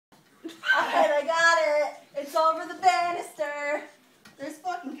over the banister. There's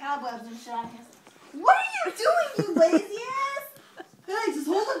fucking cobwebs and shit on here. What are you doing, you lazy ass? Hey, just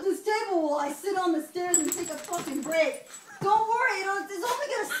hold up this table while I sit on the stairs and take a fucking break. Don't worry, it's only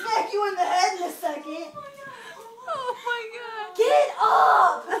gonna smack you in the head in a second. Oh my god. Get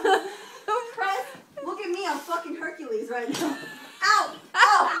up! Press. Look at me, I'm fucking Hercules right now. Ow!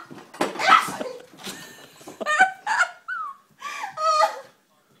 Ow!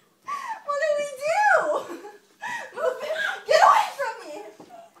 What do we do? Move it. Get away from me!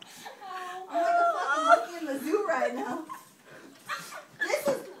 I'm like a fucking monkey in the zoo right now. This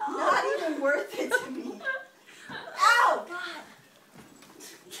is not even worth it to me. Ow! God.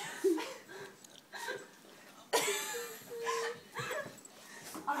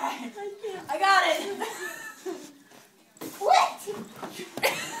 Alright. I got it. What?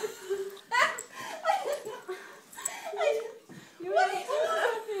 You want to do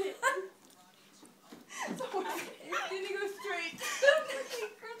it? It didn't go straight.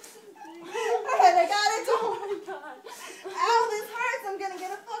 Alright, I got it. Oh my god. Ow, this hurts. I'm gonna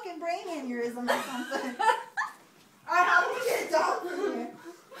get a fucking brain aneurysm or something. Alright, how do we get it down from here?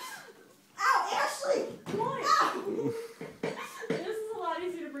 Ow, Ashley! Come on. Ow! This is a lot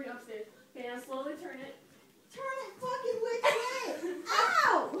easier to bring upstairs. Okay, now slowly turn it. Turn it fucking which way?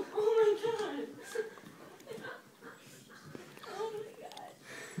 Ow! Oh my god. Oh my god.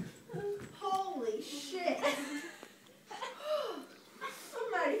 Holy shit. I'm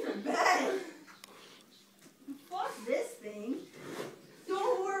ready for bed. Fuck this thing.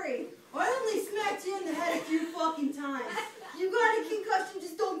 Don't worry. I only smacked you in the head a few fucking times. You got a concussion,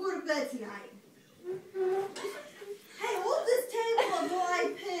 just don't go to bed tonight. Hey, hold this table up while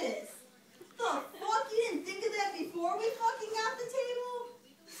I piss. The fuck? You didn't think of that before we fucking got the table?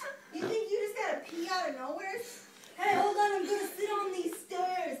 You think you just gotta pee out of nowhere? Hey, hold on, I'm gonna sit on these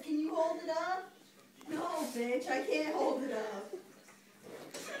stairs. Can you hold it up? No, bitch, I can't hold it up.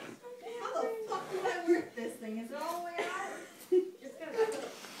 How the fuck do I work this thing? Is it all the way out? It's gonna go.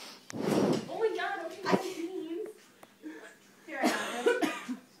 Oh my god, don't you know what it means? Here I have it.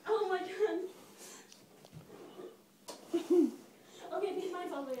 Oh my god. Okay, these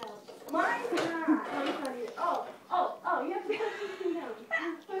mine's all the way out. Mine's not. Mine's not either. Oh, you have to push this thing down.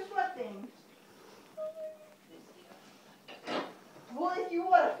 Push what thing? Well, if you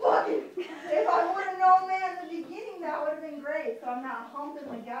would have fucking, if I would have known that in the beginning, that would have been great. So I'm not humping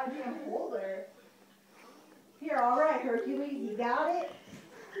the goddamn holder. Here, all right, Hercules, you got it?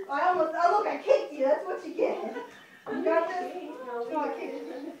 Look, I kicked you. That's what you get. You got this? No, I kicked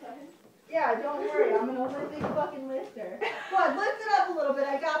you. Yeah, don't worry. I'm an Olympic fucking lifter. Look, lift it up a little bit.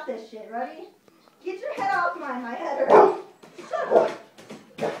 I got this shit. Ready? Get your head off mine. My head hurts. Shut up.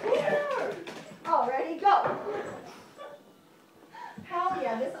 All ready? Go. Hell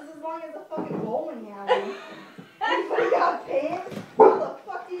yeah, this is as long as a fucking bowling alley. Anybody got pins? How the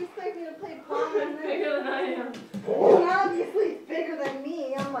fuck do you expect me to play pong? Bigger than I am. Well, obviously it's bigger than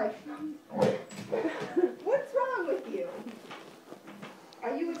me. I'm like, what's wrong with you?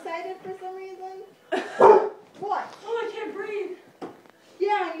 Are you excited for some reason? What? Oh, I can't breathe.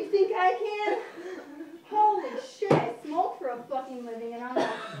 Yeah, and you think I can? Holy shit, I smoke for a fucking living and I'm like,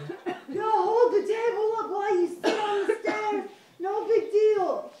 yo, hold the table up while you sit on the stairs. No big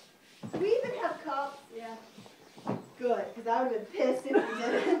deal. Do we even have cups? Yeah. Good, because I would have been pissed if we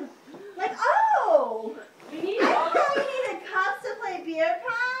didn't. Like, oh! We need I all thought we needed cups to play beer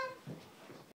pong.